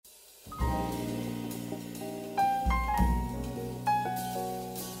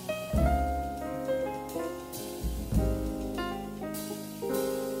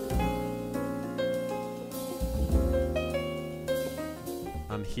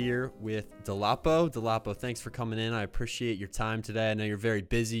here with Dolapo. Dolapo, thanks for coming in. I appreciate your time today. I know you're very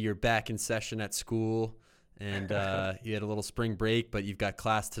busy. You're back in session at school, and you had a little spring break, but you've got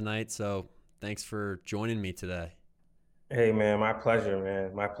class tonight, so thanks for joining me today. Hey, man, my pleasure,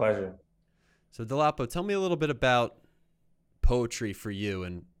 man. My pleasure. So, Dolapo, tell me a little bit about poetry for you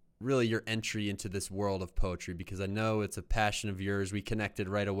and really your entry into this world of poetry, because I know it's a passion of yours. We connected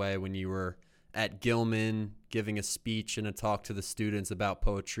right away when you were at Gilman giving a speech and a talk to the students about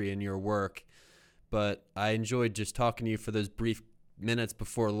poetry and your work. But I enjoyed just talking to you for those brief minutes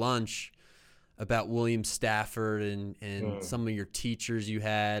before lunch about William Stafford and some of your teachers you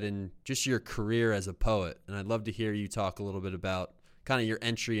had and just your career as a poet. And I'd love to hear you talk a little bit about kind of your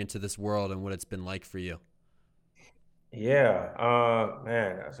entry into this world and what it's been like for you. Yeah,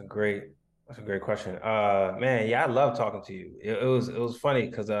 man, that's a great question. Man, yeah, I love talking to you. It was funny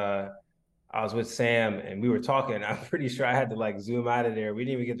because I was with Sam and we were talking. I'm pretty sure I had to like zoom out of there. We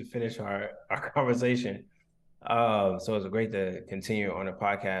didn't even get to finish our conversation. So it was great to continue on the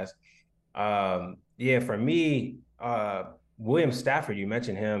podcast. Yeah, for me, William Stafford, you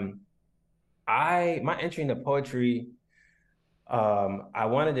mentioned him. My entry into poetry. I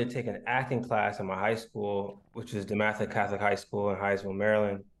wanted to take an acting class in my high school, which is DeMatha Catholic High School in Hyattsville,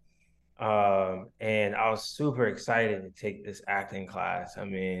 Maryland. And I was super excited to take this acting class. I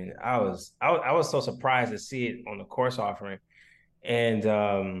mean, I was so surprised to see it on the course offering. And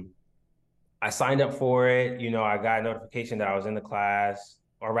I signed up for it. You know, I got a notification that I was in the class,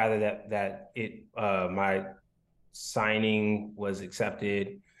 or rather that my signing was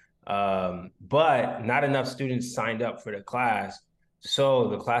accepted. But not enough students signed up for the class. So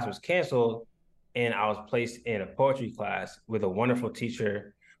the class was canceled, and I was placed in a poetry class with a wonderful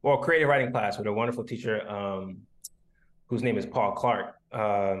teacher, well, creative writing class with a wonderful teacher whose name is Paul Clark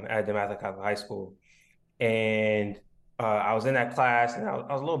at DeMatha Catholic High School. And I was in that class, and I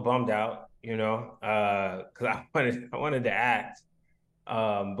was a little bummed out, you know, because I wanted to act.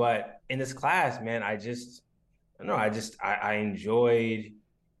 But in this class, man, I enjoyed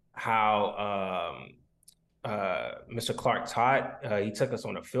how Mr. Clark taught. He took us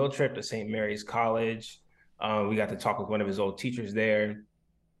on a field trip to St. Mary's College. We got to talk with one of his old teachers there.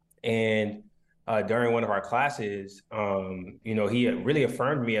 And during one of our classes, you know, he really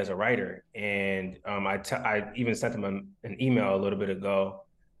affirmed me as a writer. And I even sent him an email a little bit ago,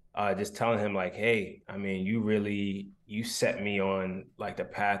 just telling him like, hey, I mean, you set me on like the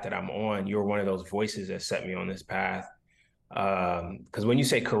path that I'm on. You're one of those voices that set me on this path. Because when you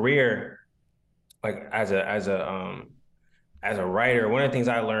say career, like as a writer, one of the things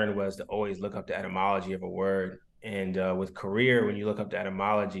I learned was to always look up the etymology of a word. And with career, when you look up the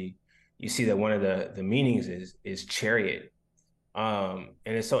etymology, you see that one of the meanings is chariot. And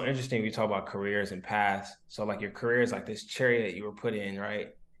it's so interesting we talk about careers and paths. So like your career is like this chariot you were put in,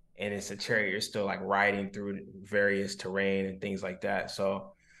 right? And it's a chariot you're still like riding through various terrain and things like that.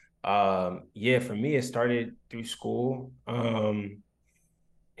 So yeah, for me it started through school.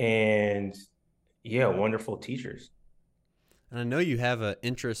 And yeah, wonderful teachers. And I know you have an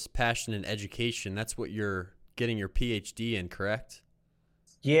interest, passion in education. That's what you're getting your PhD in, correct?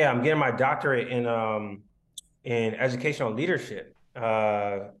 Yeah, I'm getting my doctorate in educational leadership.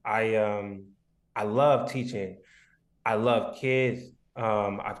 I love teaching. I love kids.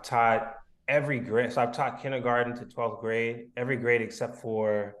 I've taught every grade. So I've taught kindergarten to 12th grade, every grade except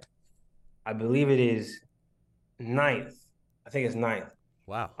for I believe it is ninth. I think it's ninth.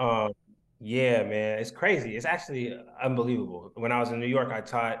 Wow. Um, yeah, man, it's crazy. It's actually unbelievable. When I was in New York, I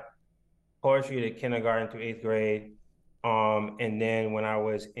taught poetry to kindergarten through eighth grade. And then when I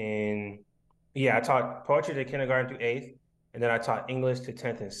was in, yeah, I taught poetry to kindergarten through eighth, and then I taught English to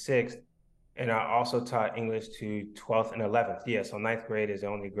 10th and sixth, and I also taught English to 12th and 11th. Yeah, so ninth grade is the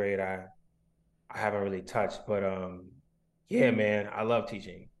only grade I haven't really touched, but yeah, man, I love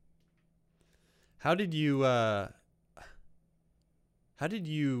teaching. How did you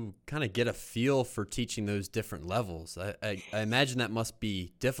kind of get a feel for teaching those different levels? I imagine that must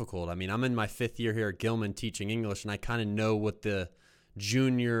be difficult. I mean, I'm in my fifth year here at Gilman teaching English, and I kind of know what the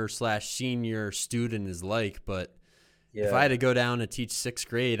junior/senior student is like. But if I had Yeah. to go down and teach sixth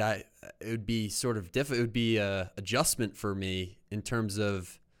grade, it would be sort of different. It would be a adjustment for me in terms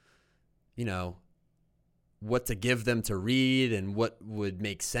of, you know, what to give them to read and what would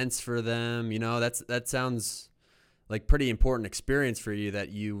make sense for them. You know, that sounds like pretty important experience for you that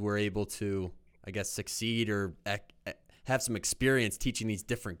you were able to, I guess, succeed or have some experience teaching these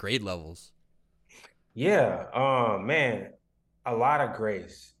different grade levels. Yeah, man, a lot of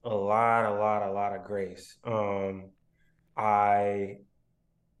grace, a lot of grace. I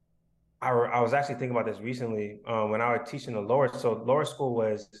I was actually thinking about this recently when I was teaching the lower school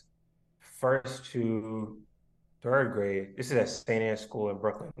was first to third grade. This is at St. Anne's School in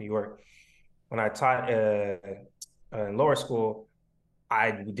Brooklyn, New York. When I taught in lower school,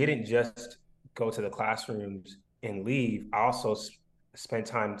 I didn't just go to the classrooms and leave. I also spent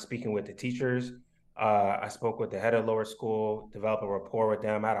time speaking with the teachers. I spoke with the head of lower school, develop a rapport with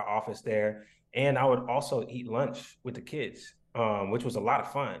them. I had an office there, and I would also eat lunch with the kids, which was a lot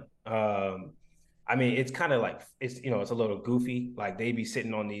of fun. I mean, it's kind of like it's a little goofy. Like they'd be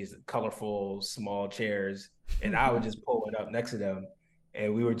sitting on these colorful small chairs, and I would just pull it up next to them,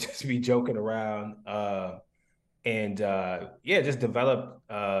 and we would just be joking around. And yeah, just develop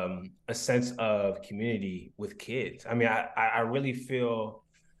a sense of community with kids. I mean, I really feel,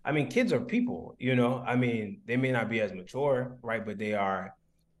 I mean, kids are people, I mean, they may not be as mature, right? But they are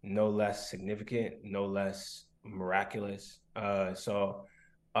no less significant, no less miraculous. So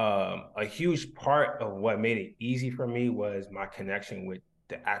a huge part of what made it easy for me was my connection with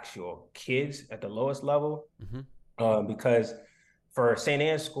the actual kids at the lowest level. Mm-hmm. Because for St.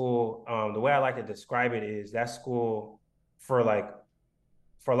 Anne's School, the way I like to describe it is that school for like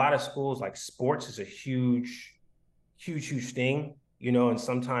for a lot of schools, like sports is a huge thing, and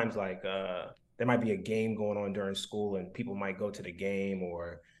sometimes like there might be a game going on during school and people might go to the game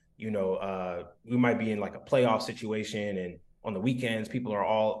or we might be in like a playoff situation and on the weekends people are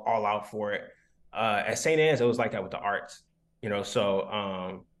all out for it. At St. Anne's, it was like that with the arts,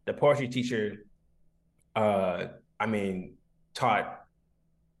 so the poetry teacher uh I mean taught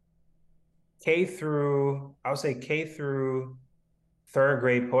I would say K through third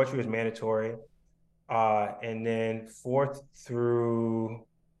grade, poetry was mandatory. And then fourth through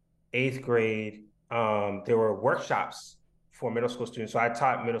eighth grade, there were workshops for middle school students. So I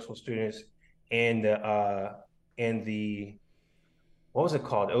taught middle school students and the what was it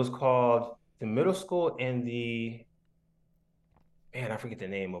called? It was called the middle school and the man, I forget the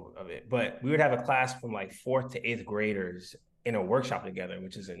name of it, but we would have a class from like fourth to eighth graders in a workshop together,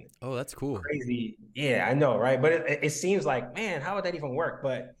 which is an Oh, that's cool. crazy. Yeah, I know, right? But it seems like, man, how would that even work?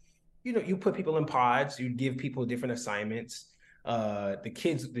 But you put people in pods, you give people different assignments.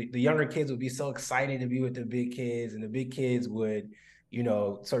 The younger kids would be so excited to be with the big kids, and the big kids would,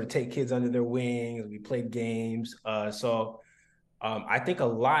 sort of take kids under their wings. We played games. So I think a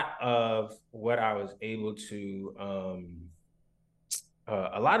lot of what I was able to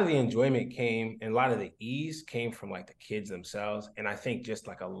a lot of the enjoyment came and a lot of the ease came from like the kids themselves. And I think just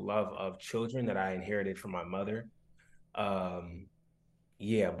like a love of children that I inherited from my mother. Um,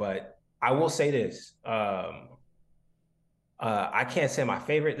 yeah, but I will say this. I can't say my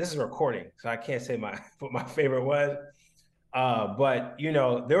favorite. This is a recording, so I can't say what my favorite was. But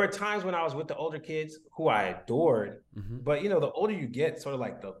there were times when I was with the older kids who I adored. Mm-hmm. But the older you get, sort of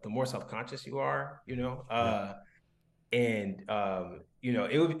like the more self-conscious you are, Yep. and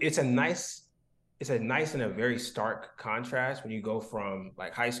it's a nice and a very stark contrast when you go from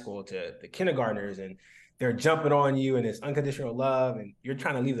like high school to the kindergartners and they're jumping on you and it's unconditional love and you're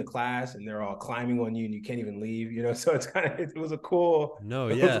trying to leave the class and they're all climbing on you and you can't even leave, so it was a cool No,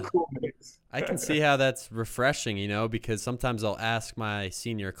 it was a yeah. cool mix. I can see how that's refreshing, because sometimes I'll ask my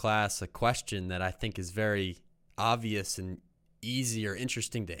senior class a question that I think is very obvious and easy or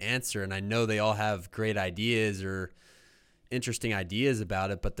interesting to answer. And I know they all have great ideas or interesting ideas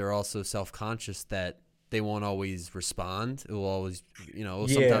about it, but they're also self-conscious that they won't always respond. It will always,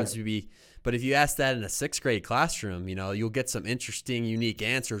 sometimes be, but if you ask that in a sixth grade classroom, you'll get some interesting, unique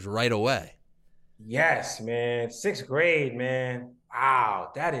answers right away. Yes, man. Sixth grade, man.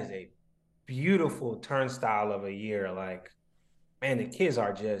 Wow, that is a beautiful turnstile of a year. Like, man, the kids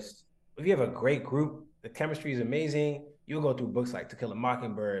are just, if you have a great group, the chemistry is amazing. You'll go through books like To Kill a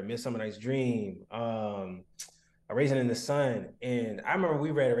Mockingbird, Midsummer Night's Dream, A Raisin in the Sun. And I remember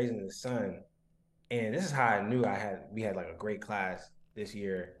we read A Raisin in the Sun. And this is how I knew we had like a great class this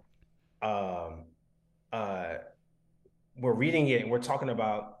year. Um, uh, we're reading it and we're talking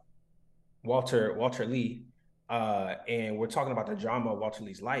about Walter Lee, and we're talking about the drama of Walter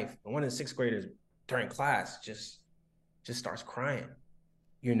Lee's life. And one of the sixth graders during class just starts crying,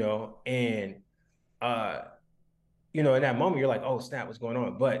 and in that moment you're like, oh snap, what's going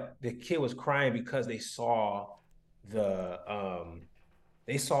on? But the kid was crying because the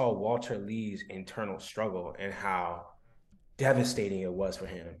they saw Walter Lee's internal struggle and how devastating it was for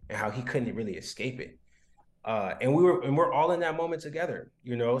him and how he couldn't really escape it. And we're all in that moment together,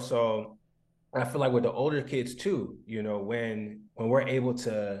 so I feel like with the older kids too, when we're able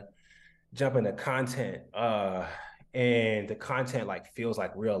to jump into content, and the content like feels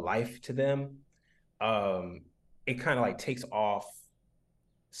like real life to them, it kind of like takes off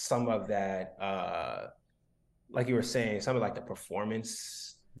some of that, like you were saying, some of like the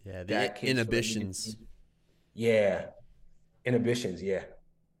performance Yeah, the that kids feel like needed. inhibitions. Yeah, inhibitions. Yeah.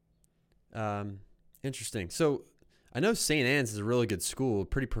 Um, Interesting. So I know St. Anne's is a really good school,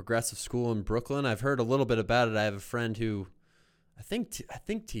 pretty progressive school in Brooklyn. I've heard a little bit about it. I have a friend who I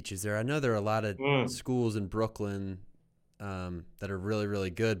think teaches there. I know there are a lot of Mm, schools in Brooklyn that are really really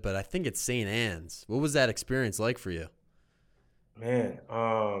good, but I think it's St. Anne's. What was that experience like for you? man,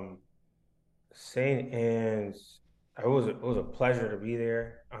 St. Anne's, it was a pleasure to be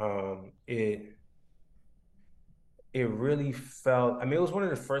there. It really felt. I mean, it was one of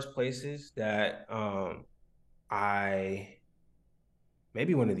the first places that I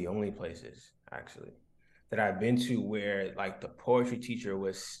maybe one of the only places actually that I've been to where like the poetry teacher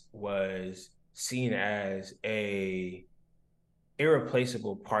was seen as a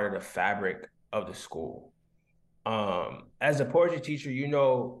irreplaceable part of the fabric of the school. As a poetry teacher, you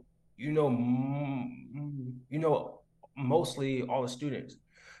know mostly all the students.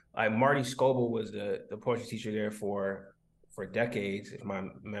 Like Marty Scoble was the poetry teacher there for decades, if my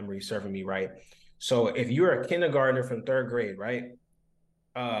memory is serving me right. So if you're a kindergartner from third grade, right?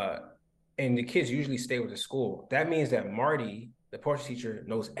 Uh, and the kids usually stay with the school. That means that Marty, the poetry teacher,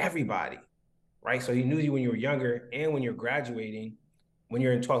 knows everybody, right? So he knew you when you were younger, and when you're graduating, when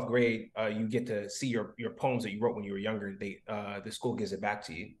you're in 12th grade, you get to see your poems that you wrote when you were younger. The school gives it back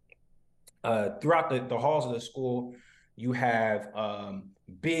to you. Throughout the halls of the school, you have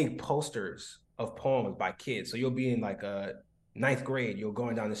big posters of poems by kids. So you'll be in like a ninth grade, you're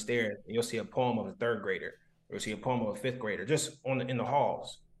going down the stairs, and you'll see a poem of a third grader, or you'll see a poem of a fifth grader, just in the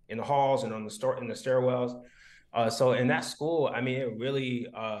halls, and on in the stairwells. So in that school, I mean, it really,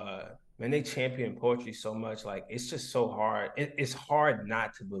 man, they champion poetry so much. Like it's just so hard. It's hard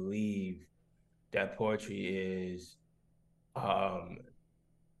not to believe that poetry is um,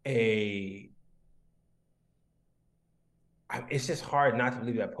 a it's just hard not to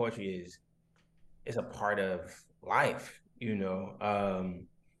believe that poetry is a part of life,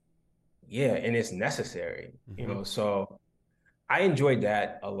 yeah, and it's necessary, Mm-hmm. so I enjoyed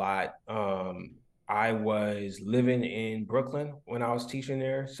that a lot. I was living in Brooklyn when I was teaching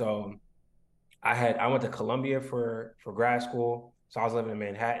there, so I went to Columbia for grad school, so I was living in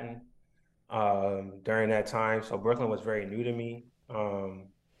Manhattan during that time, so Brooklyn was very new to me.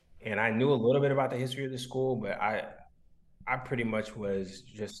 And I knew a little bit about the history of the school, but I pretty much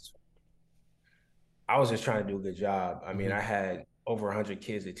I was just trying to do a good job. I mean, Mm-hmm. I had over 100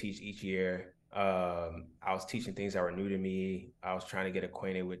 kids to teach each year. I was teaching things that were new to me. I was trying to get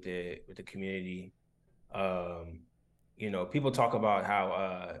acquainted with the community. Um, people talk about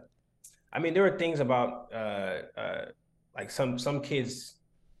how I mean, there were things about like some kids,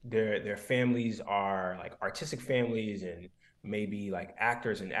 their families are like artistic families and maybe like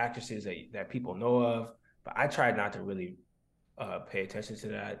actors and actresses that people know of. But I tried not to really pay attention to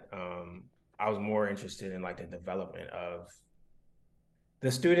that. I was more interested in like the development of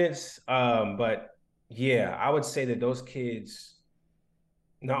the students. But yeah, I would say that those kids,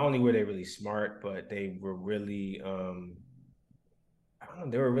 not only were they really smart, but they were really, I don't know,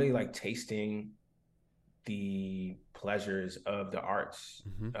 they were really like tasting the pleasures of the arts,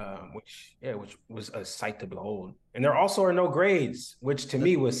 Mm-hmm. which was a sight to behold. And there also are no grades, which to That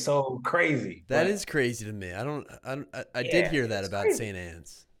me was so crazy. that But is crazy to me. I did yeah, hear that it's about crazy. St.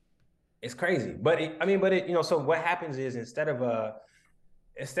 Anne's. It's crazy. So what happens is instead of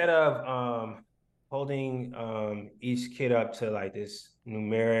holding each kid up to like this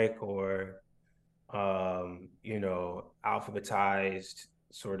numeric or alphabetized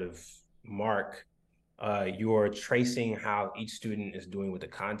sort of mark, you're tracing how each student is doing with the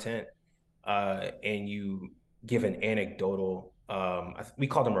content, and you give an anecdotal. We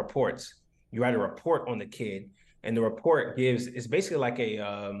call them reports. You write a report on the kid, and the report gives. It's basically like a.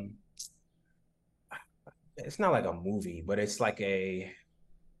 It's not like a movie, but it's like a.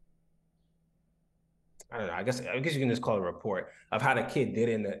 I don't know. I guess you can just call it a report of how the kid did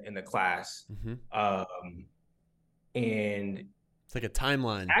in the class. Mm-hmm. Um, and It's like a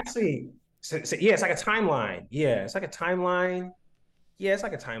timeline. actually, yeah, it's like a timeline. Yeah, it's like a timeline. Yeah, it's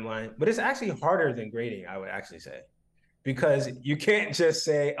like a timeline, but it's actually harder than grading, I would actually say, because you can't just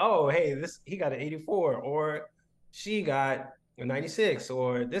say, "Oh, hey, this he got an 84 or she got a 96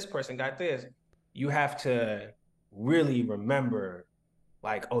 or this person got this." You have to really remember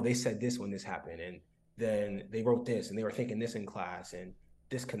like, "Oh, they said this when this happened and then they wrote this and they were thinking this in class and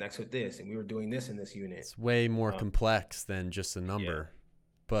this connects with this and we were doing this in this unit." It's way more Um, complex than just a yeah. number.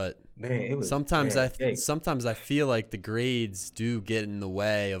 But Man, it was sometimes man, hey, sometimes I feel like the grades do get in the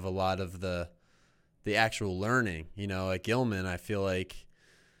way of a lot of the actual learning. You know, at Gilman, I feel like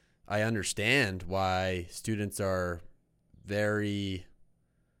I understand why students are very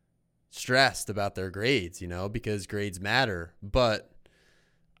stressed about their grades, because grades matter. But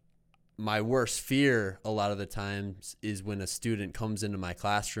my worst fear a lot of the times is when a student comes into my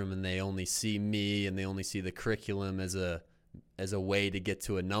classroom and they only see me and they only see the curriculum as a way to get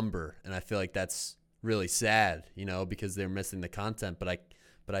to a number. And I feel like that's really sad, because they're missing the content. But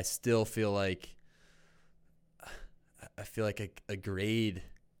I still feel like a grade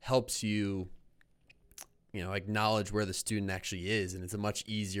helps you, acknowledge where the student actually is, and it's a much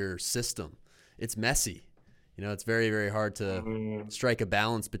easier system. It's messy. It's very, very hard to strike a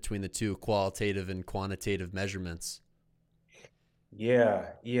balance between the two, qualitative and quantitative measurements. Yeah.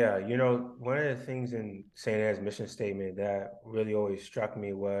 One of the things in St. Anne's mission statement that really always struck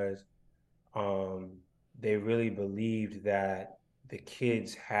me was um, they really believed that the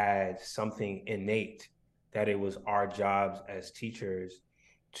kids had something innate, that it was our jobs as teachers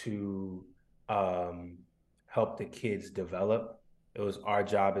to help the kids develop. It was our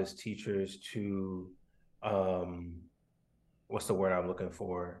job as teachers to, what's the word I'm looking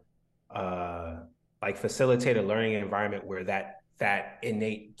for? Like facilitate a learning environment where that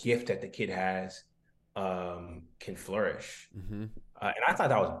innate gift that the kid has can flourish. Mm-hmm. And I thought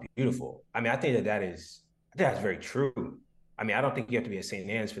that was beautiful. I mean, I think that's very true. I mean, I don't think you have to be a St.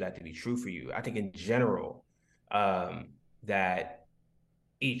 Anne's for that to be true for you. I think in general, that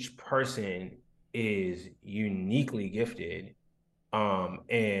each person is uniquely gifted.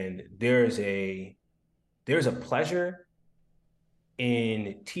 And there's a pleasure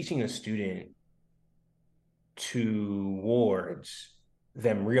in teaching a student towards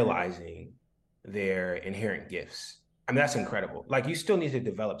them realizing their inherent gifts. I mean, that's incredible. Like, you still need to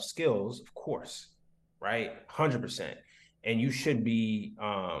develop skills, of course, right? 100%. And you should be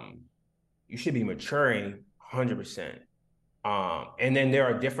maturing 100%. And then there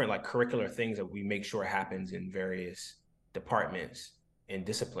are different like curricular things that we make sure happens in various departments and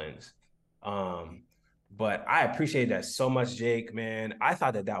disciplines. But I appreciate that so much, Jake, man.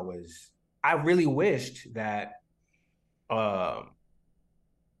 I really wished that,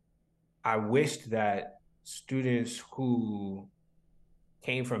 students who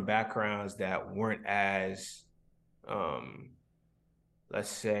came from backgrounds that weren't as, let's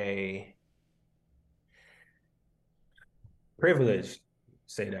say, privileged,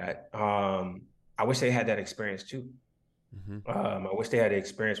 say that. I wish they had that experience too. Mm-hmm. I wish they had an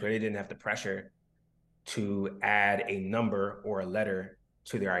experience where they didn't have the pressure to add a number or a letter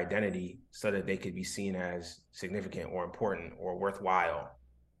to their identity so that they could be seen as significant or important or worthwhile,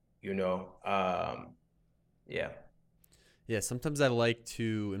 Yeah. Yeah, sometimes I like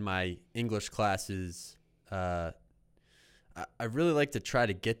to, in my English classes, I really like to try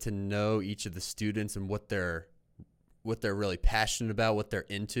to get to know each of the students and what they're really passionate about, what they're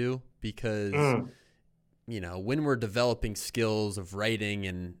into, because when we're developing skills of writing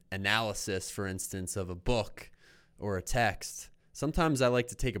and analysis, for instance, of a book or a text, sometimes I like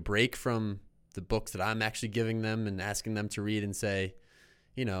to take a break from the books that I'm actually giving them and asking them to read and say,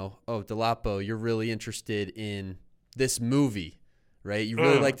 oh, Dolapo, you're really interested in this movie, right? You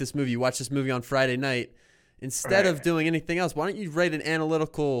really like this movie. You watch this movie on Friday night. Instead of doing anything else, why don't you write an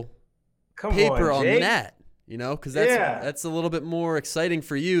analytical paper on that? Because that's a little bit more exciting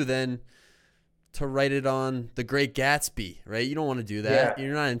for you than to write it on The Great Gatsby, right? You don't want to do that. Yeah.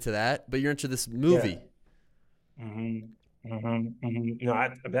 You're not into that, but you're into this movie. Yeah. Mm-hmm. Mm-hmm. Mm-hmm. No,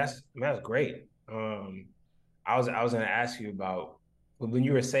 that's great. I was going to ask you about, when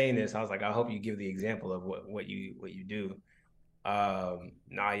you were saying this, I was like, I hope you give the example of what you do. Yeah,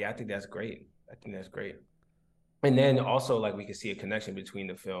 I think that's great. And then also, like, we can see a connection between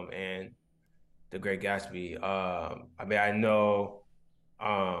the film and The Great Gatsby. I mean, I know,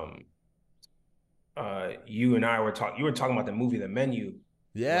 you and I you were talking about the movie The Menu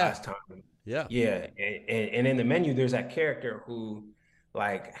last time. Yeah. And in The Menu, there's that character who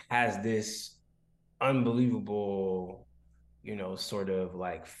like has this unbelievable, sort of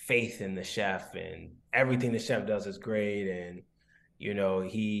like faith in the chef, and everything the chef does is great. And,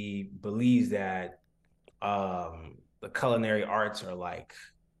 he believes that the culinary arts are like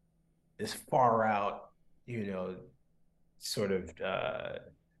this far out, sort of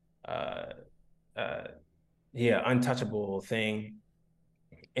untouchable thing.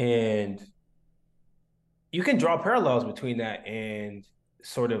 And you can draw parallels between that and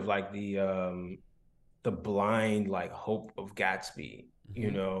sort of like the blind like hope of Gatsby,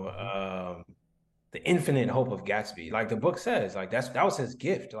 the infinite hope of Gatsby. Like the book says, like that was his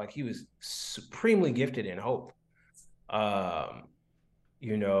gift. Like he was supremely gifted in hope. Hope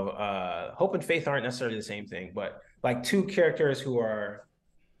and faith aren't necessarily the same thing, but like two characters who are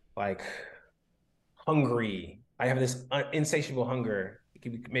like hungry. I have this insatiable hunger. You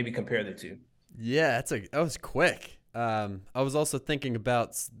could maybe compare the two. Yeah, that was quick. I was also thinking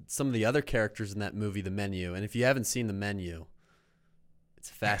about some of the other characters in that movie, The Menu. And if you haven't seen The Menu, it's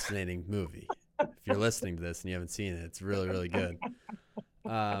a fascinating movie. If you're listening to this and you haven't seen it, it's really, really good.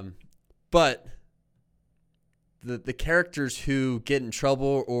 But the characters who get in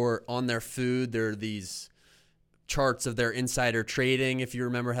trouble or on their food, there are these charts of their insider trading. If you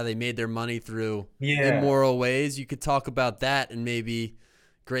remember how they made their money through Yeah. immoral ways, you could talk about that, and maybe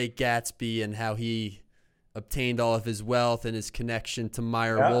Great Gatsby and how he obtained all of his wealth and his connection to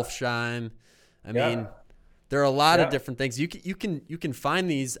Meyer Yep. Wolfsheim. I mean, Yep. there are a lot of Yep. different things. You can find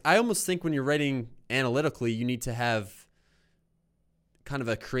these. I almost think when you're writing analytically, you need to have kind of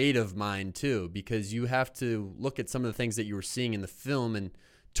a creative mind too, because you have to look at some of the things that you were seeing in the film and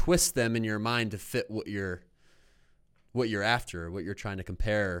twist them in your mind to fit what you're after, what you're trying to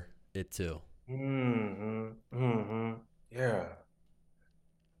compare it to. Yeah.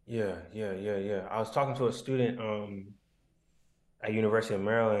 Yeah. I was talking to a student at University of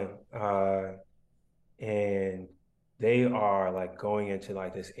Maryland, and they are like going into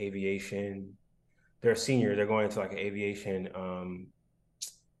like this aviation. They're seniors. They're going into like an aviation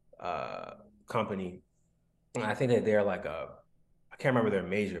uh company. And I think that they're like I can't remember their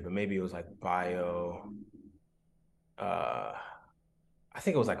major, but maybe it was like bio. Uh, I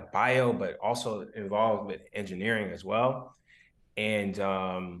think it was like bio, but also involved with engineering as well. And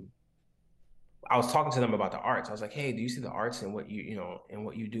I was talking to them about the arts. I was like, "Hey, do you see the arts and what and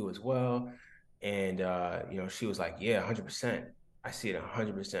what you do as well?" And she was like, "Yeah, 100%. I see it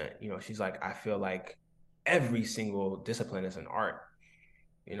 100%." She's like, "I feel like every single discipline is an art."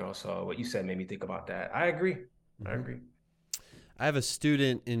 So what you said made me think about that. I agree. I Mm-hmm. agree. I have a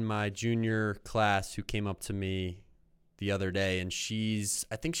student in my junior class who came up to me the other day, and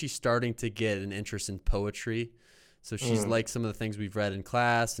I think she's starting to get an interest in poetry. So she's Mm, liked some of the things we've read in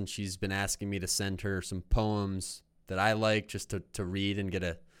class, and she's been asking me to send her some poems that I like just to read and get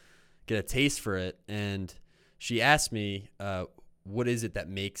a taste for it. And she asked me, what is it that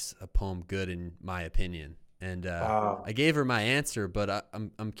makes a poem good in my opinion? And I wow. gave her my answer, but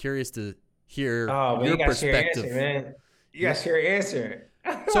I'm curious to hear Oh man, your you gotta share your answer, perspective. man. You Yeah. gotta share your answer.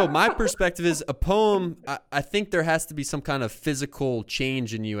 So my perspective is a poem. I think there has to be some kind of physical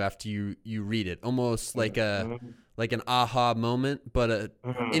change in you after you read it, almost like a Mhm, like an aha moment, but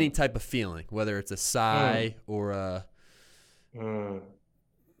any mhm, type of feeling, whether it's a mm, sigh or mm.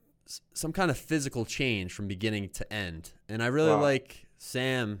 some kind of physical change from beginning to end. And I really Wow. like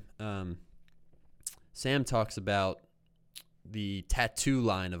Sam. Sam talks about the tattoo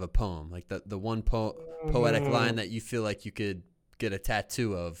line of a poem, like the one poetic line Mm. that you feel like you could get a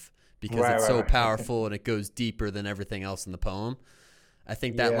tattoo of because Right, it's right, so right. powerful and it goes deeper than everything else in the poem. I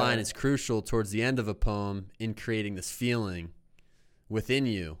think that line Yeah, is crucial towards the end of a poem in creating this feeling within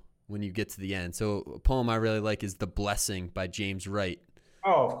you when you get to the end. So a poem I really like is The Blessing by James Wright.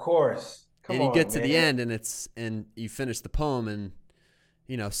 oh, of course. Come And you get on, to man. the end and you finish the poem and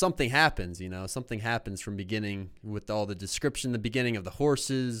something happens, something happens from beginning with all the description, the beginning of the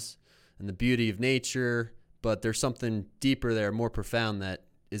horses and the beauty of nature, but there's something deeper there, more profound that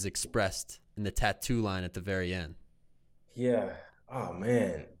is expressed in the tattoo line at the very end. Yeah. Oh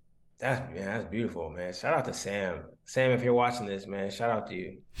man. That's beautiful, man. Shout out to Sam. Sam, if you're watching this, man, shout out to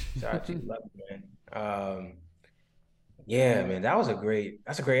you. Shout out to you. Love you, man. Yeah, man, that's a great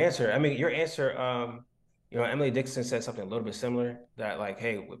answer. I mean, your answer, Emily Dickinson said something a little bit similar that like,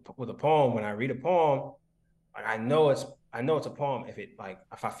 hey, with a poem, when I read a poem, like I know it's a poem if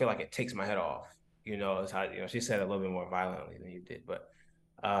I feel like it takes my head off. It's how she said it a little bit more violently than you did, but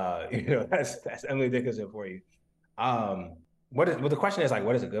that's Emily Dickinson for you. Um, the question is like,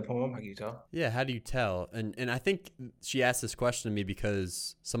 what is a good poem? How can you tell? Yeah, how do you tell? And I think she asked this question to me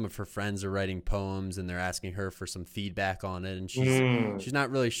because some of her friends are writing poems and they're asking her for some feedback on it, and she's Mm, she's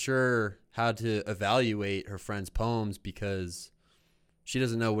not really sure how to evaluate her friends' poems because she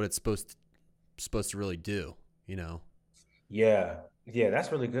doesn't know what it's supposed to really do, you know. yeah,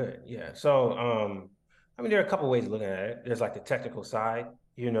 that's really good. Yeah. So, I mean, there are a couple ways of looking at it. There's like the technical side.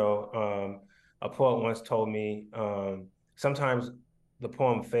 A poet once told me sometimes the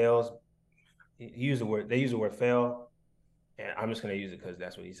poem fails. They use the word fail, and I'm just going to use it because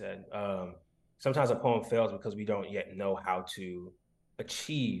that's what he said. Sometimes a poem fails because we don't yet know how to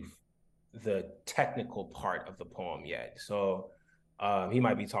achieve the technical part of the poem yet. So, he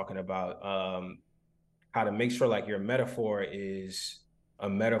might be talking about how to make sure like your metaphor is a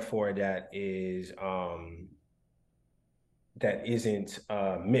metaphor that isn't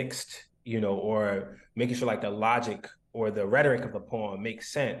mixed, or making sure like the logic or the rhetoric of the poem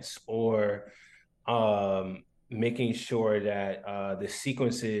makes sense, or making sure that the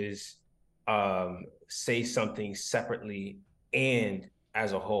sequences say something separately and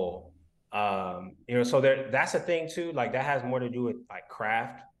as a whole. So that's a thing too. Like that has more to do with like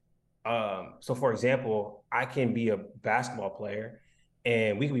craft. So for example, I can be a basketball player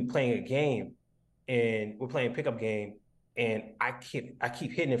and we can be playing a game and we're playing a pickup game and I keep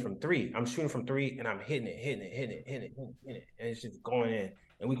hitting it from three. I'm shooting from three and I'm hitting it, and it's just going in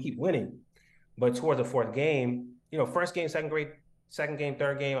and we keep winning. But towards the fourth game, first game, second game,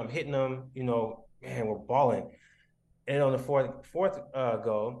 third game, I'm hitting them, man, we're balling. And on the fourth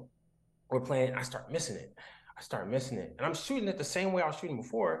go, we're playing, I start missing it. And I'm shooting it the same way I was shooting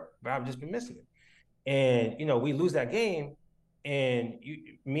before, but I've just been missing it. And, we lose that game and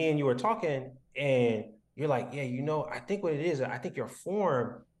me and you were talking and you're like, yeah, I think what it is, I think your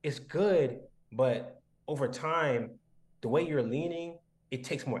form is good, but over time, the way you're leaning, it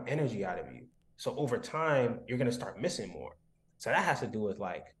takes more energy out of you. So over time, you're going to start missing more. So that has to do with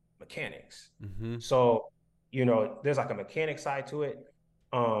like mechanics. Mm-hmm. So, there's like a mechanic side to it.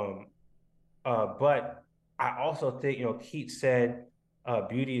 But I also think, Keats said,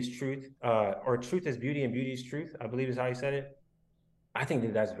 beauty is truth, or truth is beauty and beauty is truth, I believe is how he said it. I think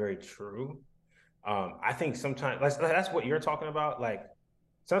that that's very true. I think sometimes that's what you're talking about. Like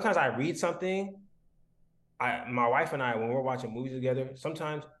sometimes I read something, my wife and I, when we're watching movies together,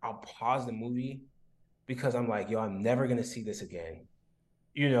 sometimes I'll pause the movie because I'm like, yo, I'm never going to see this again.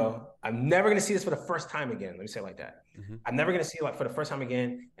 I'm never going to see this for the first time again. Let me say it like that. Mm-hmm. I'm never going to see it like for the first time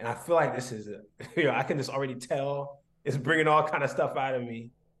again. And I feel like this is, I can just already tell it's bringing all kind of stuff out of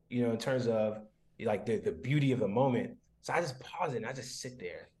me, in terms of like the beauty of the moment. So I just pause it and I just sit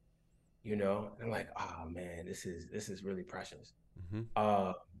there, and I'm like, oh man, this is really precious.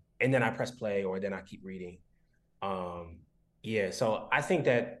 Mm-hmm. And then I press play or then I keep reading. Yeah, so I think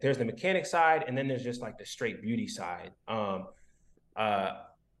that there's the mechanic side and then there's just like the straight beauty side.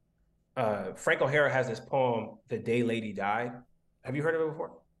 Frank O'Hara has this poem, "The Day Lady Died." Have you heard of it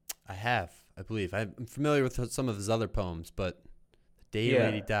before? I have, I believe. I'm familiar with some of his other poems, but "The Day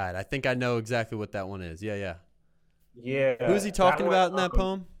Lady Yeah, Died." I think I know exactly what that one is. Yeah, yeah. Who is yeah, he that talking one. about in that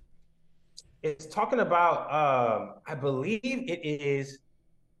poem? It's talking about. I believe it is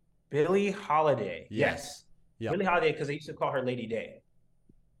Billie Holiday. Yes. Yes, Yep. Billie Holiday, because they used to call her Lady Day.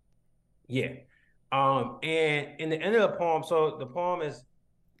 Yeah. And in the end of the poem, so the poem is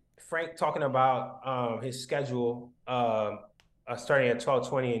Frank talking about his schedule, starting at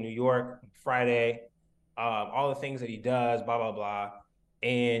 12:20 in New York Friday, all the things that he does, blah blah blah,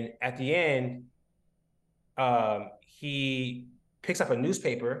 and at the end, he picks up a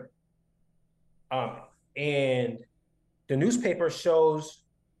newspaper, um, and the newspaper shows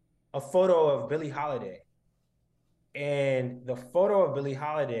a photo of Billie Holiday, and the photo of Billie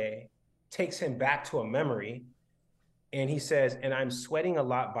Holiday takes him back to a memory. And he says, and I'm sweating a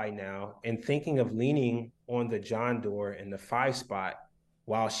lot by now and thinking of leaning on the John door in the 5 spot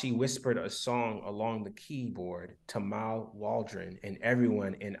while she whispered a song along the keyboard to Mal Waldron, and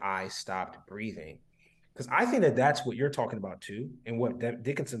everyone and I stopped breathing. Because I think that that's what you're talking about too. And what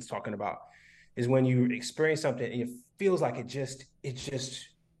Dickinson's talking about is when you experience something and it feels like it just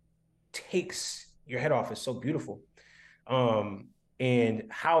takes your head off. It's so beautiful. And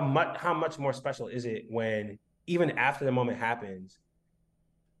how much more special is it when even after the moment happens,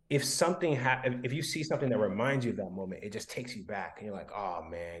 if you see something that reminds you of that moment, it just takes you back and you're like, oh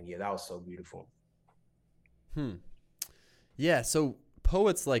man, yeah, that was so beautiful. Yeah, so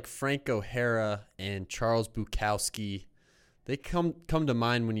poets like Frank O'Hara and Charles Bukowski, they come to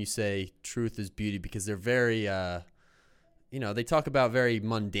mind when you say truth is beauty because they're very they talk about very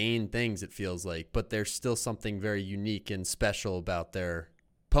mundane things, it feels like, but there's still something very unique and special about their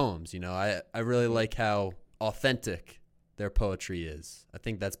poems. I really like how authentic their poetry is. I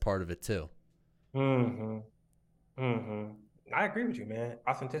think that's part of it too. Mm-hmm. Mm-hmm. I agree with you, man.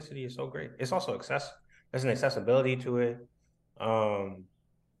 Authenticity is so great. It's also there's an accessibility to it. Um,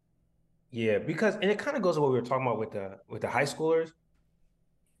 yeah, because and it kind of goes to what we were talking about with the high schoolers.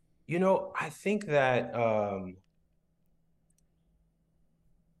 I think that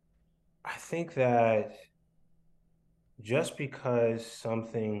I think that just because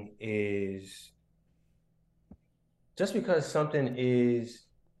something is just because something is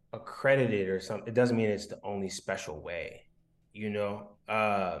accredited or something, it doesn't mean it's the only special way, you know?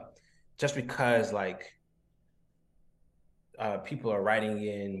 Just because like people are writing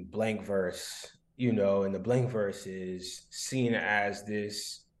in blank verse, and the blank verse is seen as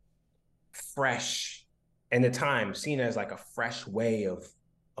this fresh, and the time seen as like a fresh way of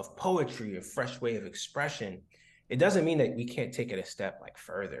poetry, a fresh way of expression. it doesn't mean that we can't take it a step like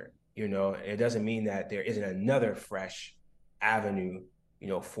further, you know. It doesn't mean that there isn't another fresh avenue, you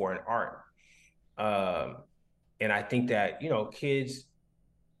know, for an art. Um, and I think that, you know, kids,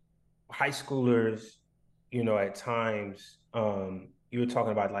 high schoolers, you know, at times, you were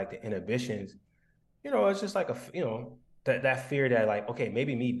talking about like the inhibitions, you know, it's just like you know, that fear that like, okay,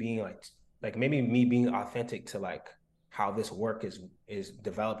 maybe me being like maybe me being authentic to like how this work is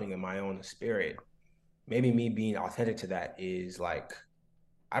developing in my own spirit. Maybe me being authentic to that is like,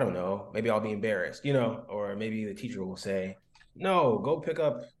 I don't know, maybe I'll be embarrassed, you know, or maybe the teacher will say, no, go pick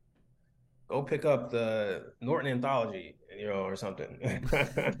up the Norton anthology, you know, or something.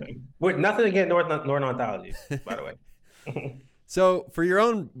 With nothing against Norton anthology, by the way. So for your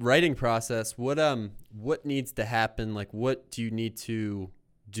own writing process, what needs to happen? Like, what do you need to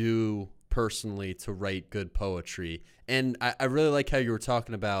do personally to write good poetry? And I really like how you were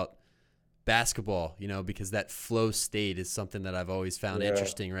talking about basketball, you know, because that flow state is something that I've always found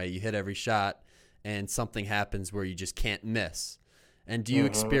interesting, right? You hit every shot and something happens where you just can't miss. And do you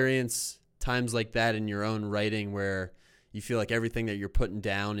experience times like that in your own writing where you feel like everything that you're putting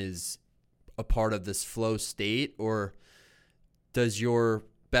down is a part of this flow state, or does your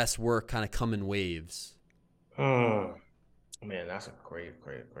best work kind of come in waves? Man, that's a great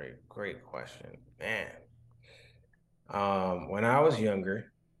question, man. When I was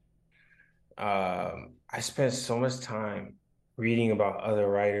younger, I spent so much time reading about other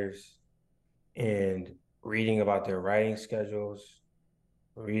writers and reading about their writing schedules,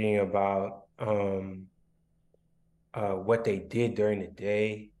 reading about what they did during the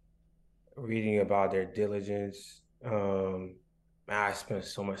day, reading about their diligence. Man, I spent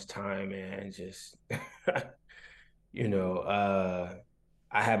so much time, man, just you know,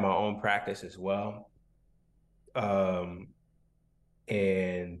 I had my own practice as well. Um,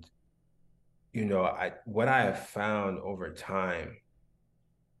 and you know, what I have found over time,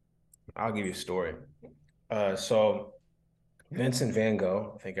 I'll give you a story. So Vincent van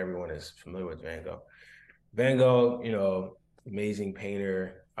Gogh, I think everyone is familiar with Van Gogh. Van Gogh, you know, amazing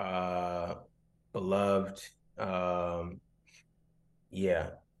painter, beloved. Yeah,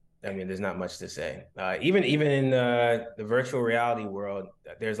 I mean, there's not much to say. Even in the virtual reality world,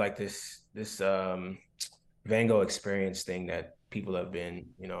 there's like this Van Gogh experience thing that people have been,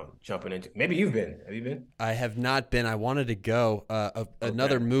 you know, jumping into. Maybe you've been. Have you been? I have not been. I wanted to go.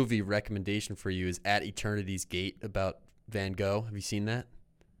 Another Okay. movie recommendation for you is At Eternity's Gate about Van Gogh. Have you seen that?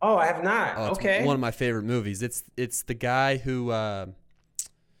 Oh, I have not. Oh, it's one of Okay. my favorite movies. It's the guy who's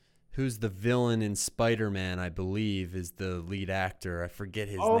the villain in Spider-Man, I believe, is the lead actor. I forget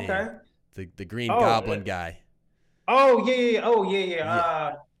his Oh, name. okay. The Green Oh, Goblin guy. oh yeah, yeah. Oh yeah, yeah.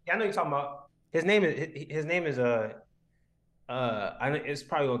 Yeah, Yeah, I know you're talking about. His name is I know it's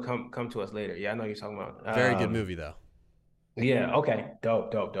probably gonna come to us later. Yeah, I know you're talking about. very good movie though. Yeah. Okay.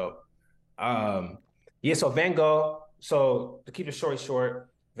 Dope. Um, yeah. So Van Gogh. So to keep the story short,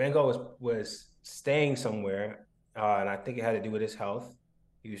 Van Gogh was staying somewhere, and I think it had to do with his health.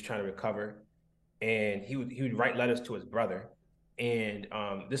 He was trying to recover, and he would write letters to his brother. And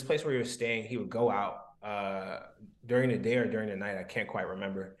this place where he was staying, he would go out during the day or during the night. I can't quite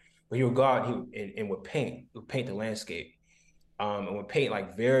remember, but he would go out and would paint. He would paint the landscape, and would paint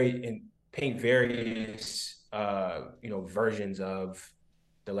like paint various you know, versions of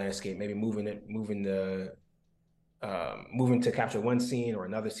the landscape, maybe moving to capture one scene or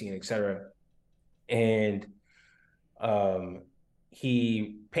another scene, etc. And um,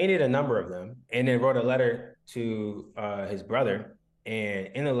 he painted a number of them and then wrote a letter to his brother. And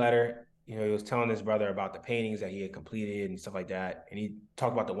in the letter, you know, he was telling his brother about the paintings that he had completed and stuff like that. And he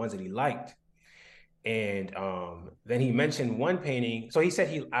talked about the ones that he liked. And then he mentioned one painting. So he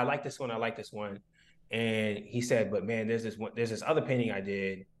said, I like this one, I like this one. And he said, but man, there's this other painting I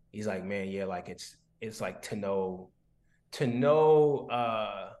did. He's like, man, yeah, like it's like to know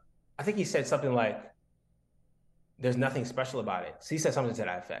I think he said something like, there's nothing special about it. So he said something to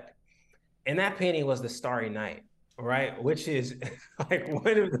that effect. And that painting was the Starry Night, right? Which is like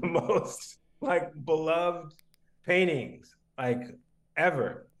one of the most like beloved paintings like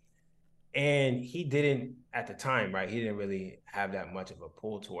ever. And he didn't at the time, right? He didn't really have that much of a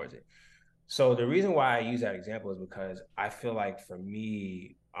pull towards it. So the reason why I use that example is because I feel like for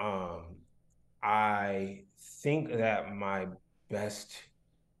me, I think that my best,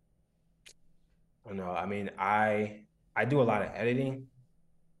 I don't know, I mean, I do a lot of editing.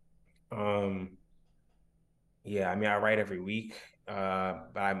 Um, yeah, I mean, I write every week.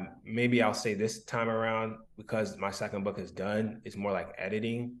 But maybe I'll say this time around, because my second book is done, it's more like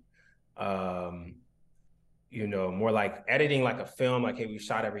editing. You know, more like editing like a film, like, hey, we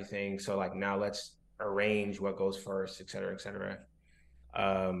shot everything. So like now let's arrange what goes first, et cetera, et cetera.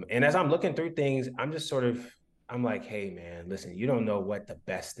 And as I'm looking through things, I'm like, hey man, listen, you don't know what the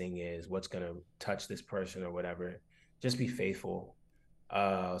best thing is, what's gonna touch this person or whatever. Just be faithful.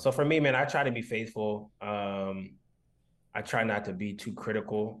 So for me, man, I try to be faithful. I try not to be too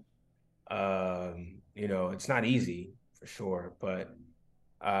critical. It's not easy for sure, but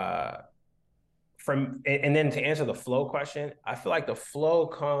uh, and then to answer the flow question, I feel like the flow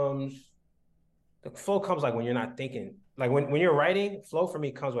comes like when you're not thinking. Like when you're writing, flow for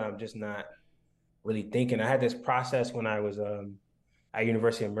me comes when I'm just not really thinking. I had this process when I was at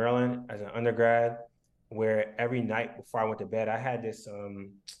University of Maryland as an undergrad, where every night before I went to bed, I had this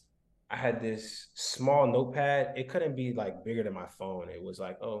small notepad. It couldn't be like bigger than my phone. It was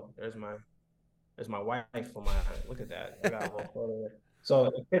like, oh, there's my wife on my look at that. I got a little photo there.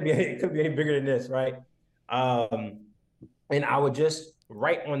 So it could be any bigger than this, right? Um, and I would just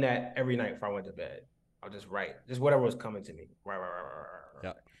write on that every night before I went to bed. I'll just write, just whatever was coming to me. Right.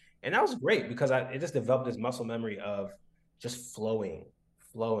 Yeah. And that was great because it just developed this muscle memory of just flowing,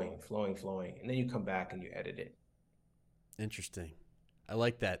 flowing, flowing, flowing. And then you come back and you edit it. Interesting. I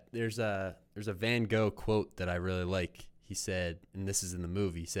like that. There's a Van Gogh quote that I really like. He said, and this is in the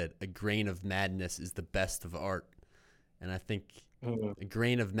movie, he said, "A grain of madness is the best of art." And I think a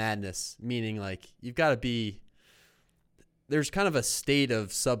grain of madness, meaning like you've got to be, there's kind of a state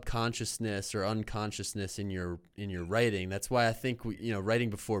of subconsciousness or unconsciousness in your writing. That's why I think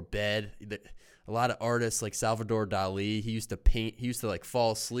writing before bed. A lot of artists like Salvador Dali, he used to paint. He used to like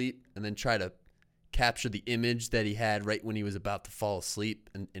fall asleep and then try to capture the image that he had right when he was about to fall asleep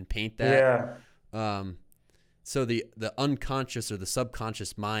and paint that. Yeah. So the unconscious or the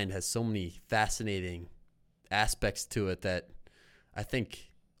subconscious mind has so many fascinating aspects to it that I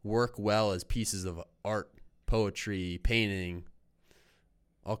think work well as pieces of art, poetry, painting,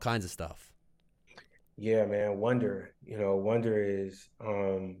 all kinds of stuff. Yeah, man. Wonder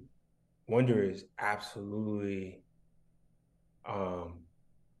is absolutely, um,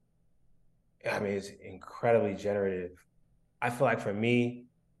 I mean, it's incredibly generative. I feel like for me,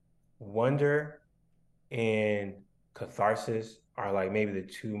 wonder and catharsis are like maybe the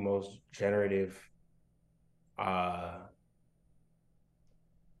two most generative uh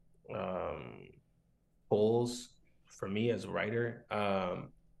um pulls for me as a writer. One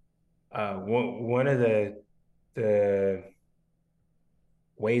of the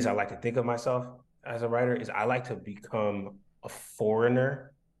ways I like to think of myself as a writer is I like to become a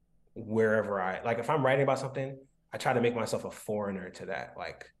foreigner wherever I like. If I'm writing about something, I try to make myself a foreigner to that,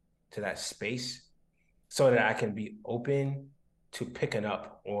 like to that space, so that I can be open to picking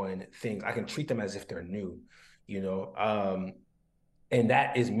up on things. I can treat them as if they're new, you know. And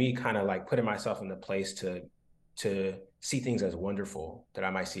that is me kind of like putting myself in the place to see things as wonderful that I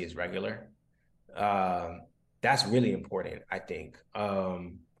might see as regular. Um, that's really important, I think.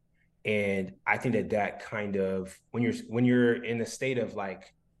 And I think that kind of when you're in a state of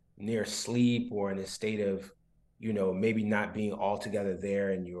like near sleep or in a state of, maybe not being altogether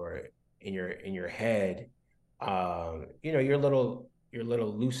there in your head, you're a little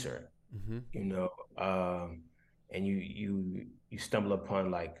looser, Mm-hmm. you know, and you stumble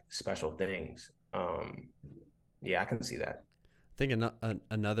upon like special things. Yeah, I can see that. I think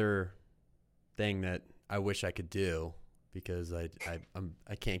another thing that I wish I could do because I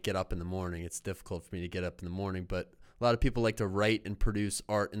can't get up in the morning. It's difficult for me to get up in the morning, but a lot of people like to write and produce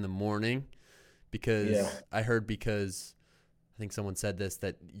art in the morning because I think someone said this,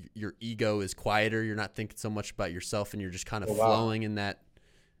 that your ego is quieter. You're not thinking so much about yourself and you're just kind of flowing in that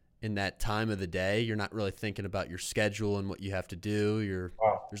time of the day. You're not really thinking about your schedule and what you have to do.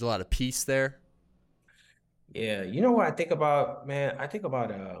 Wow. There's a lot of peace there. Yeah, you know what I think about, man? I think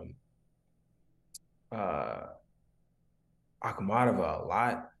about uh Akhmatova a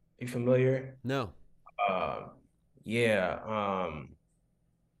lot. You familiar? No. Um, yeah.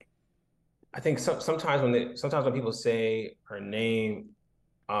 I think sometimes when people say her name,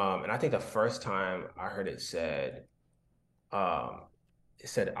 and I think the first time I heard um, it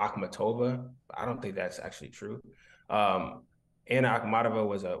said Akhmatova. I don't think that's actually true. Um, Anna Akhmatova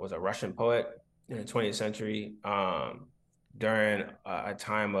was a Russian poet in the 20th century, during a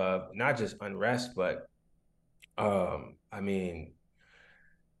time of not just unrest, but I mean,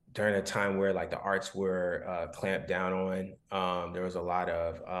 during a time where like the arts were clamped down on. There was a lot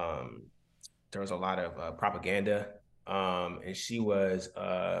of propaganda, and she was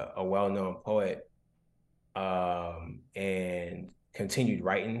a well-known poet, and continued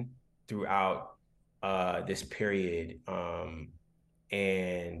writing throughout this period.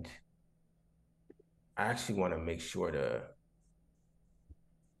 And I actually want to make sure to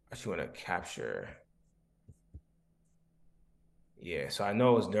actually want to capture. Yeah, so I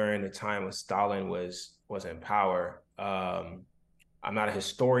know it was during the time when Stalin was in power. I'm not a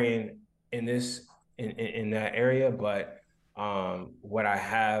historian in this in that area, but what I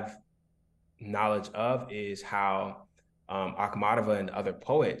have knowledge of is how Akhmatova and other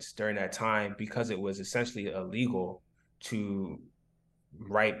poets during that time, because it was essentially illegal to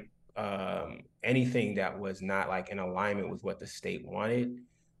write anything that was not like in alignment with what the state wanted,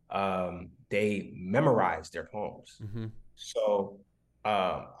 they memorized their poems. Mm-hmm. So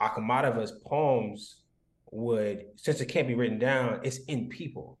Akhmatova's poems would, since it can't be written down, it's in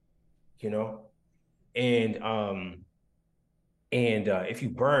people, you know? And if you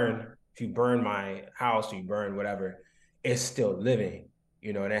burn my house or you burn whatever, it's still living,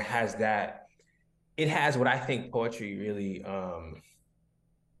 you know, and it has what I think poetry really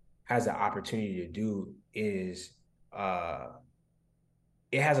has the opportunity to do is uh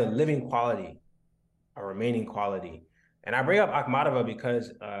it has a living quality, a remaining quality. And I bring up Akhmatova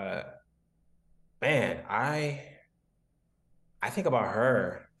because man, I think about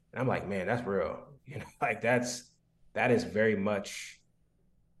her and I'm like, man, that's real. You know, like that is very much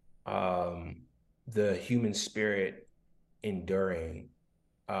um the human spirit enduring,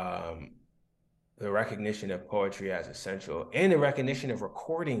 um the recognition of poetry as essential and the recognition of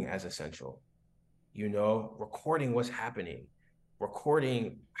recording as essential, you know, recording what's happening,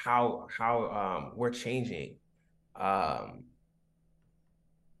 recording how we're changing. Um,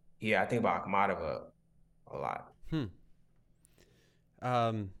 yeah, I think about Akhmatova a lot. Hmm.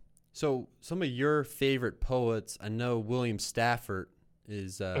 So some of your favorite poets, I know William Stafford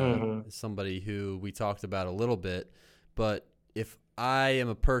Mm-hmm. is somebody who we talked about a little bit, but if I am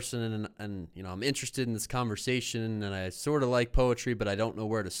a person and you know I'm interested in this conversation and I sort of like poetry, but I don't know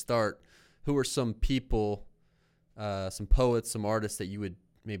where to start, who are some people, some poets, some artists that you would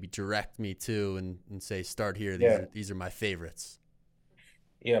maybe direct me to and say start here? Yeah, These are my favorites.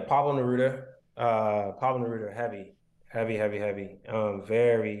 yeah, Pablo Neruda. Pablo Neruda, heavy, heavy, heavy, heavy.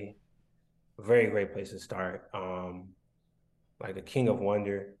 Very, very great place to start. Like the King of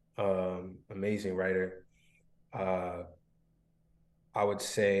Wonder, amazing writer. Uh, I would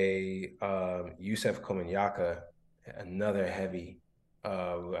say Yusef Komunyakaa, another heavy,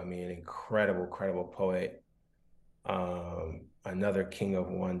 I mean, incredible, incredible poet. Another King of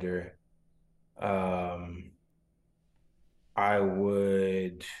Wonder. Um, I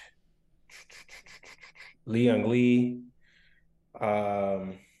would Lee Young Lee.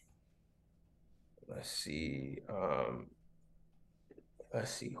 Um, let's see.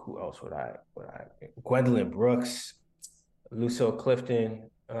 Let's see who else would I Gwendolyn Brooks, Lucille Clifton.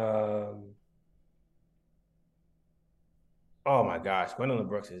 Oh my gosh, Gwendolyn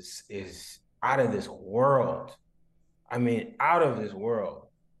Brooks is out of this world. I mean, out of this world.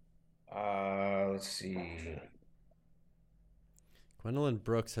 Let's see. Gwendolyn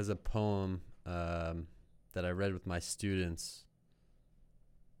Brooks has a poem that I read with my students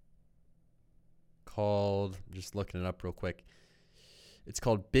called, I'm just looking it up real quick. It's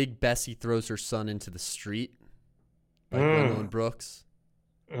called Big Bessie Throws Her Son into the Street by Gwendolyn Mm. Brooks.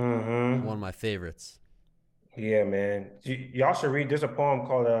 One of Mm-hmm. my favorites. Yeah, man. Y'all should read. There's a poem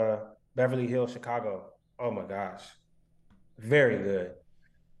called Beverly Hills, Chicago. Oh my gosh. Very good.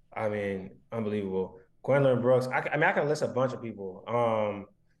 I mean, unbelievable. Gwendolyn Brooks. I mean, I can list a bunch of people.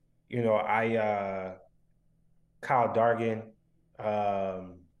 You know, Kyle Dargan.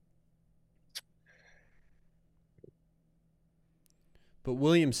 Um, But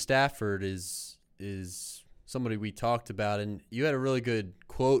William Stafford is somebody we talked about, and you had a really good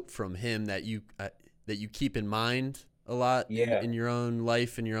quote from him that you keep in mind a lot yeah. in your own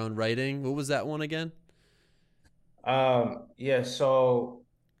life and your own writing. What was that one again? Yeah, so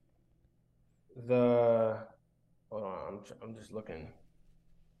the hold on, I'm just looking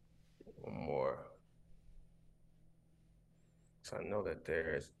one more. So I know that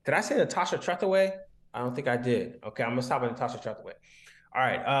there's. Did I say Natasha Trethewey? I don't think I did. Okay, I'm gonna stop at Natasha Trethewey. All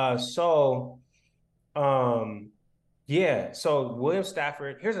right. Um, yeah. So William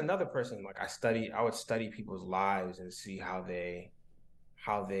Stafford. Here's another person. Like I would study people's lives and see how they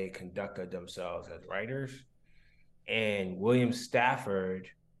conducted themselves as writers. And William Stafford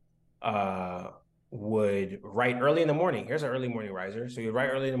uh would write early in the morning. Here's an early morning riser. So he'd write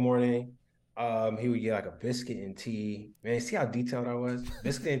early in the morning. He would get like a biscuit and tea. Man, see how detailed I was?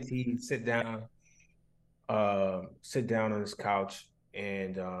 Biscuit and tea, sit down on his couch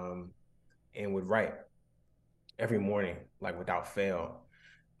and would write every morning, like without fail.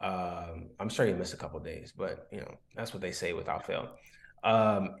 I'm sure he missed a couple of days, but you know, that's what they say without fail.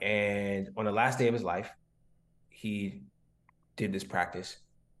 And on the last day of his life, he did this practice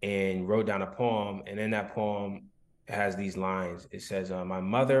and wrote down a poem. And in that poem, it has these lines. It says, my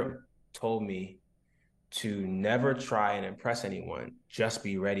mother told me to never try and impress anyone, just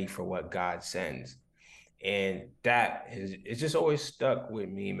be ready for what God sends. And it's just always stuck with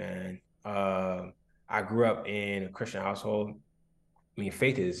me, man. I grew up in a Christian household. I mean,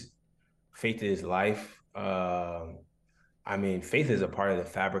 faith is life. I mean, faith is a part of the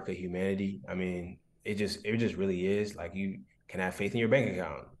fabric of humanity. I mean, it just really is. Like, you can have faith in your bank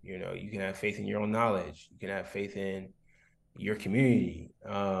account. You know, you can have faith in your own knowledge. You can have faith in your community.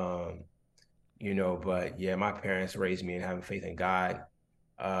 You know, but yeah, my parents raised me in having faith in God.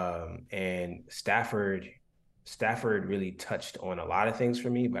 And Stafford really touched on a lot of things for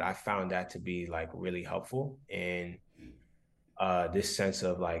me, but I found that to be like really helpful in this sense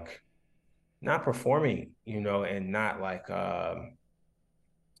of like not performing, you know, and not like uh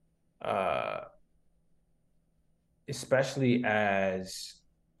especially as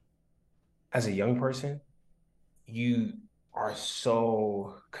a young person, you are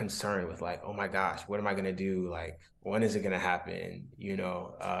so concerned with like, oh my gosh, what am I gonna do? Like, when is it gonna happen? You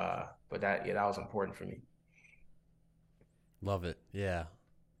know, but that was important for me. Love it. Yeah.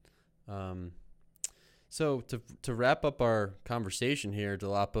 Um, so to wrap up our conversation here,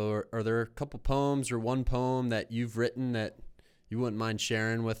 Dolapo, are there a couple poems or one poem that you've written that you wouldn't mind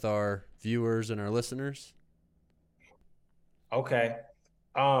sharing with our viewers and our listeners? Okay.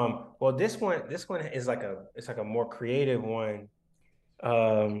 Well, this one is like it's like a more creative one.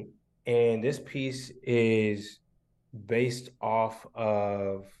 Um, and this piece is based off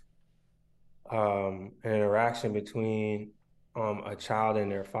of an interaction between a child and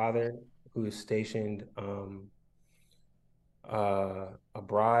their father who is stationed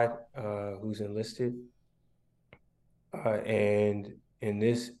abroad, who's enlisted. And in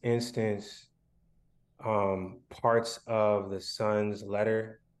this instance, parts of the son's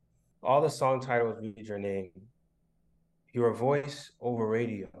letter, all the song titles read your name, your voice over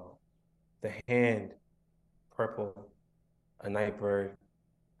radio, the hand purple, a night bird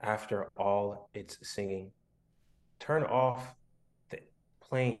after all its singing. Turn off the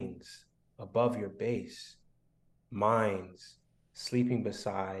planes above your base, mines sleeping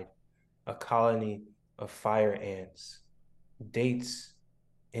beside a colony of fire ants, dates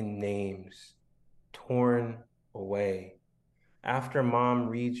and names torn away. After mom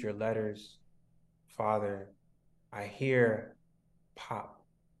reads your letters, father, I hear pop,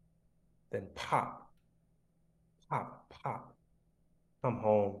 then pop, pop, pop, come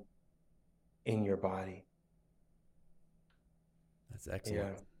home in your body. That's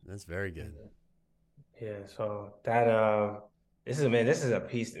excellent. Yeah. That's very good. Yeah. So this is a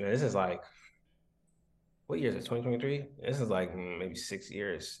piece, man. This is like, what year is it? 2023? This is like maybe 6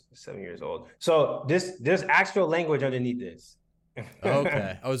 years, 7 years old. So there's actual language underneath this.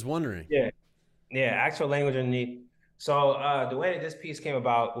 Okay. I was wondering. Yeah. Yeah. Actual language underneath. So the way that this piece came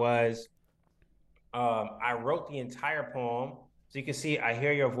about was I wrote the entire poem. So you can see I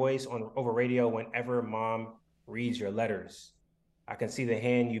hear your voice on over radio whenever mom reads your letters. I can see the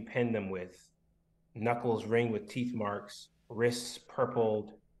hand you pen them with, knuckles ring with teeth marks, wrists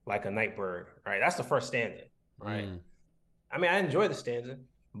purpled like a night bird. Right, that's the first stanza. Right. Mm. I mean, I enjoy the stanza,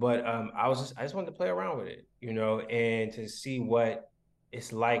 but I just wanted to play around with it, you know, and to see what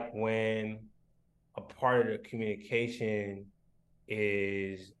it's like when a part of the communication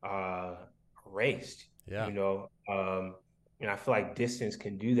is erased, Yeah. you know. And I feel like distance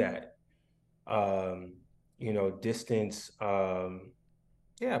can do that. Um, you know, distance,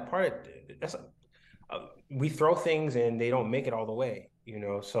 yeah, part of that's we throw things and they don't make it all the way, you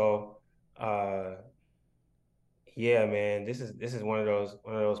know. So uh yeah, man, this is one of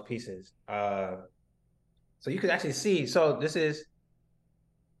those pieces. So you could actually see, so this is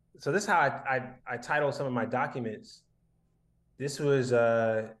how I title some of my documents. This was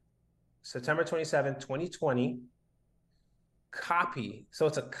September 27th, 2020. Copy. So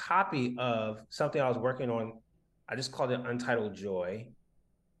it's a copy of something I was working on. I just called it Untitled Joy.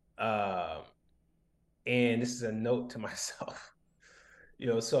 Um, and this is a note to myself. You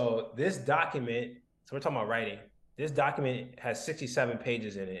know, so this document, so we're talking about writing. This document has 67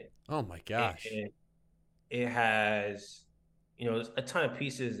 pages in it. Oh my gosh. And it has, you know, a ton of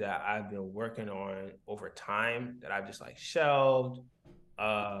pieces that I've been working on over time that I've just like shelved.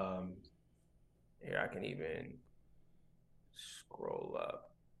 Um, Here I can even scroll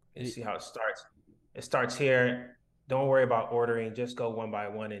up and see how it starts. It starts here. Don't worry about ordering, just go one by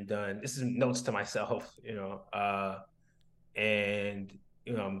one and done. This is notes to myself, you know. And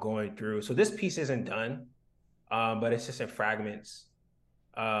you know, I'm going through. So this piece isn't done, but it's just in fragments.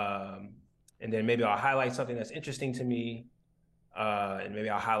 And then maybe I'll highlight something that's interesting to me. And maybe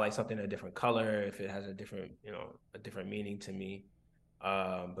I'll highlight something in a different color if it has a different, a different meaning to me.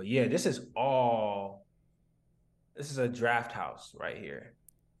 But yeah, this is a draft house right here.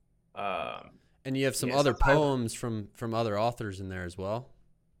 And you have some Yeah, other sometimes poems from other authors in there as well.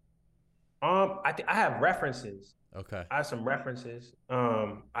 I have references. Okay. I have some references.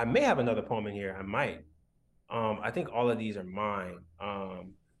 I may have another poem in here. I might. I think all of these are mine.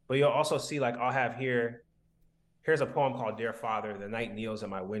 But you'll also see, like, I'll have here's a poem called Dear Father. The night kneels at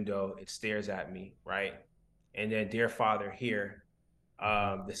my window, it stares at me, right? And then Dear Father here,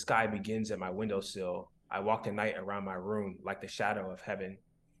 the sky begins at my windowsill. I walk the night around my room like the shadow of heaven.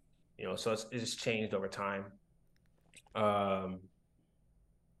 So it's just changed over time. Um,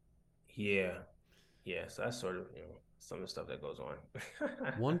 yeah, yeah. So that's sort of, some of the stuff that goes on.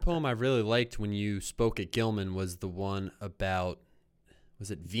 One poem I really liked when you spoke at Gilman was the one about,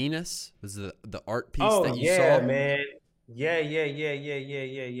 was it Venus? Was the art piece that you yeah, saw? man.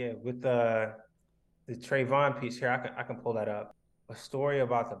 Yeah. With the Trayvon piece here, I can pull that up. A story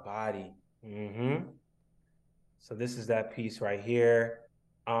about the body. So this is that piece right here.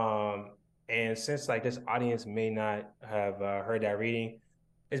 And since like this audience may not have heard that reading,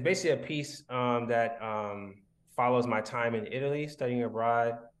 it's basically a piece that follows my time in Italy studying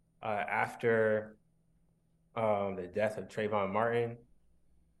abroad after the death of Trayvon Martin,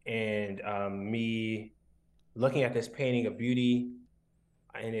 and me looking at this painting of beauty,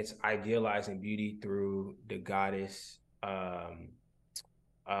 and it's idealizing beauty through the goddess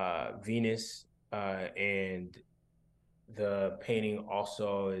Venus, and the painting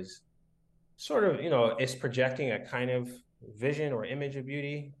also is sort of, it's projecting a kind of vision or image of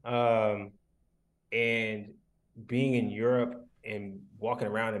beauty. And being in Europe and walking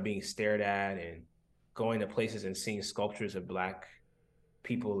around and being stared at and going to places and seeing sculptures of Black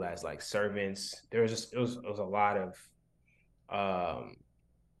people as like servants, it was a lot of,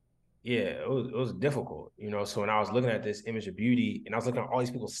 yeah, it was difficult, So when I was looking at this image of beauty and I was looking at all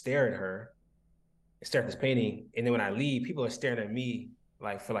these people stare at her, stare at this painting, and then when I leave, people are staring at me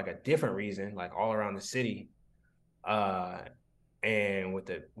like for like a different reason, like all around the city. And with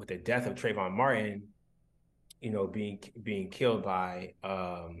the death of Trayvon Martin, being killed by,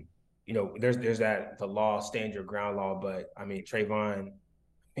 there's that the law stand your ground law, but I mean Trayvon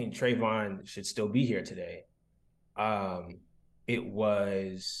should still be here today. It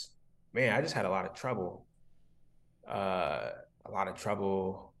was, man, I just had a lot of trouble,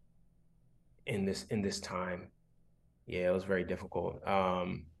 in this time. Yeah, it was very difficult.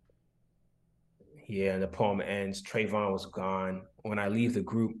 Yeah, and the poem ends, Trayvon was gone. When I leave the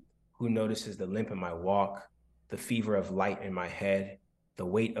group, who notices the limp in my walk, the fever of light in my head, the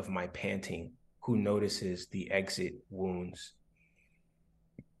weight of my panting? Who notices the exit wounds?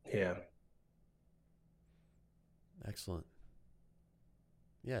 Yeah. Excellent.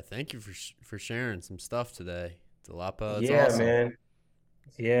 Yeah, thank you for sharing some stuff today, Dolapo. It's Yeah, awesome. man.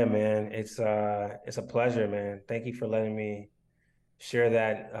 Yeah, man. It's a pleasure, man. Thank you for letting me share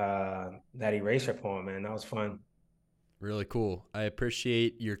that eraser poem, man. That was fun. Really cool. I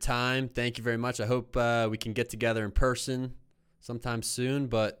appreciate your time. Thank you very much. I hope we can get together in person sometime soon.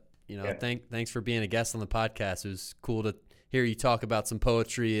 But Yeah. thanks for being a guest on the podcast. It was cool to hear you talk about some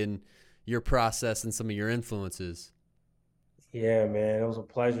poetry and your process and some of your influences. Yeah, man. It was a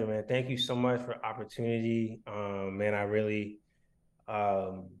pleasure, man. Thank you so much for the opportunity. Man,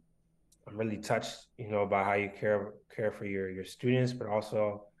 um, I'm really touched, by how you care for your students, but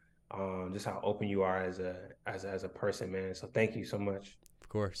also just how open you are as a person, man. So thank you so much. Of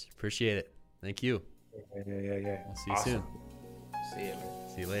course. Appreciate it. Thank you. Yeah. I'll see you Awesome. soon. See you, man.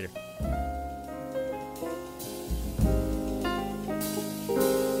 See you later.